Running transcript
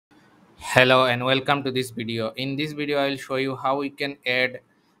Hello and welcome to this video. In this video, I will show you how we can add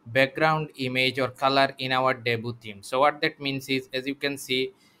background image or color in our debut theme. So what that means is, as you can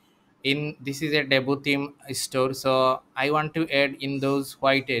see, in this is a debut theme store. So I want to add in those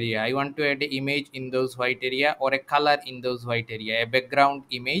white area. I want to add an image in those white area or a color in those white area, a background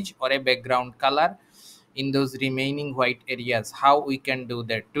image or a background color in those remaining white areas. How we can do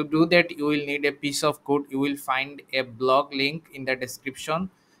that? To do that, you will need a piece of code. You will find a blog link in the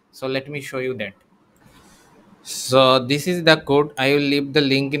description. So let me show you that. So this is the code. I will leave the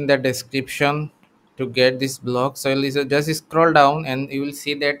link in the description to get this blog. So just scroll down and you will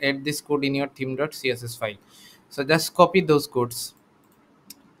see that add this code in your theme.css file. So just copy those codes.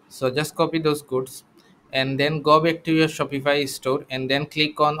 So just copy those codes and then go back to your Shopify store and then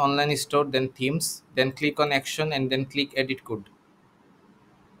click on online store, then themes, then click on action and then click edit code.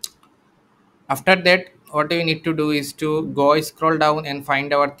 After that, what we need to do is to go scroll down and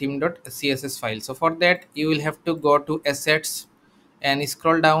find our theme.css file. So for that, you will have to go to assets and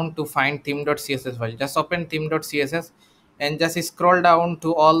scroll down to find theme.css file. Just open theme.css and just scroll down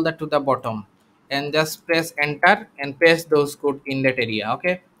to all the to the bottom and just press enter and paste those code in that area.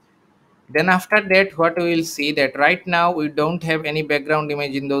 Okay, then after that, what we will see that right now we don't have any background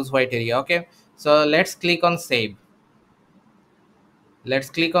image in those white area. Okay, so let's click on save. Let's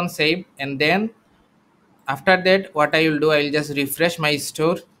click on save, and then after that, what I will do, I will just refresh my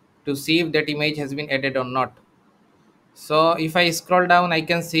store to see if that image has been added or not. So if I scroll down, I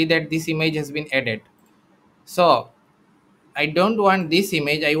can see that this image has been added. So I don't want this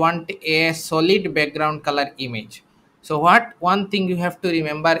image. I want a solid background color image. So what one thing you have to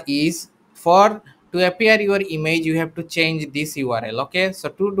remember is, for to appear your image, you have to change this URL. Okay. So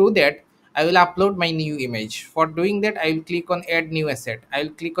to do that, I will upload my new image. For doing that, I will click on add new asset. I will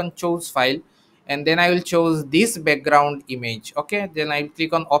click on choose file and then I will choose this background image. Okay. Then I will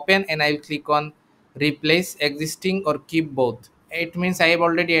click on open and I will click on replace existing or keep both. It means I have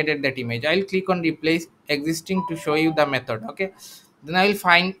already added that image. I'll click on replace existing to show you the method. Okay, then I will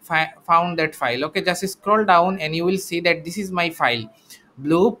found that file. Okay, just scroll down and you will see that this is my file,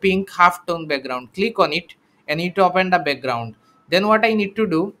 blue pink half tone background. Click on it and you need to open the background. Then what I need to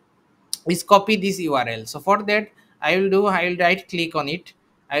do is copy this URL. So for that, I will right click on it.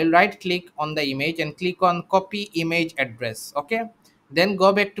 I will right click on the image and click on copy image address. Okay, then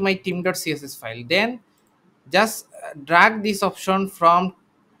go back to my theme.css file. Then just drag this option from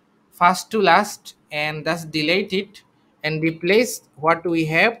first to last and just delete it and replace what we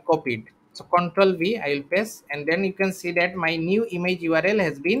have copied. So Control V, I will paste, and then you can see that my new image URL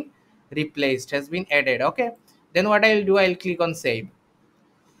has been replaced, has been added. Okay, then what I will do, I will click on save.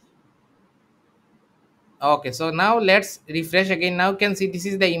 Okay, so now let's refresh again. Now you can see this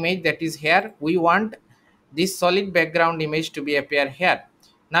is the image that is here. We want this solid background image to be appear here.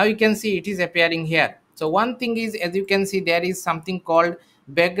 Now you can see it is appearing here. So one thing is, as you can see, there is something called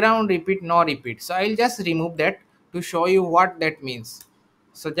background repeat, no repeat. So I'll just remove that to show you what that means.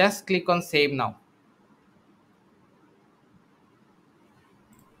 So just click on save now.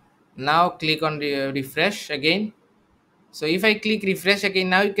 Now click on refresh again. So if I click refresh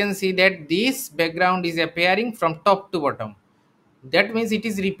again, now you can see that this background is appearing from top to bottom. That means it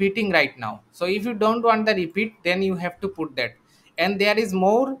is repeating right now. So if you don't want the repeat, then you have to put that. And there is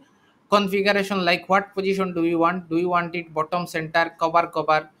more configuration, like what position do you want? Do you want it bottom, center,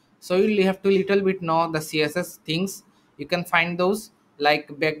 cover? So you have to little bit know the CSS things. You can find those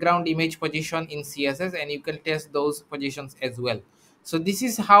like background image position in CSS and you can test those positions as well. So this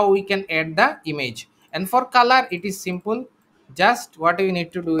is how we can add the image. And for color, it is simple. Just what we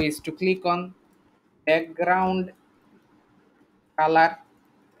need to do is to click on background color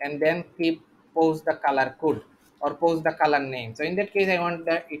and then keep post the color code or post the color name. So in that case, I want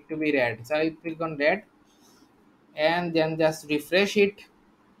it to be red. So I'll click on red and then just refresh it.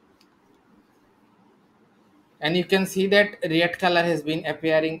 And you can see that red color has been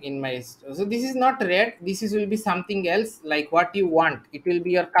appearing in my store. So this is not red. This is will be something else, like what you want. It will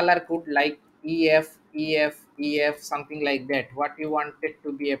be your color code like EF, something like that. What you wanted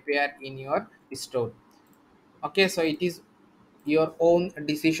to be appear in your store. Okay, so it is your own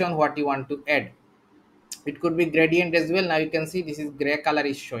decision what you want to add. It could be gradient as well. Now you can see this is gray color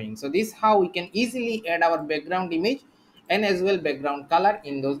is showing. So this is how we can easily add our background image and as well background color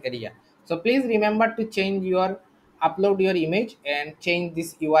in those area. So please remember to change your upload your image and change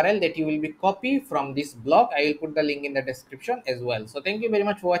this URL that you will be copy from this blog. I will put the link in the description as well. So thank you very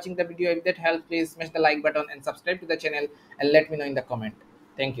much for watching the video. If that helps, please smash the like button and subscribe to the channel and let me know in the comment.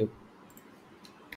 Thank you.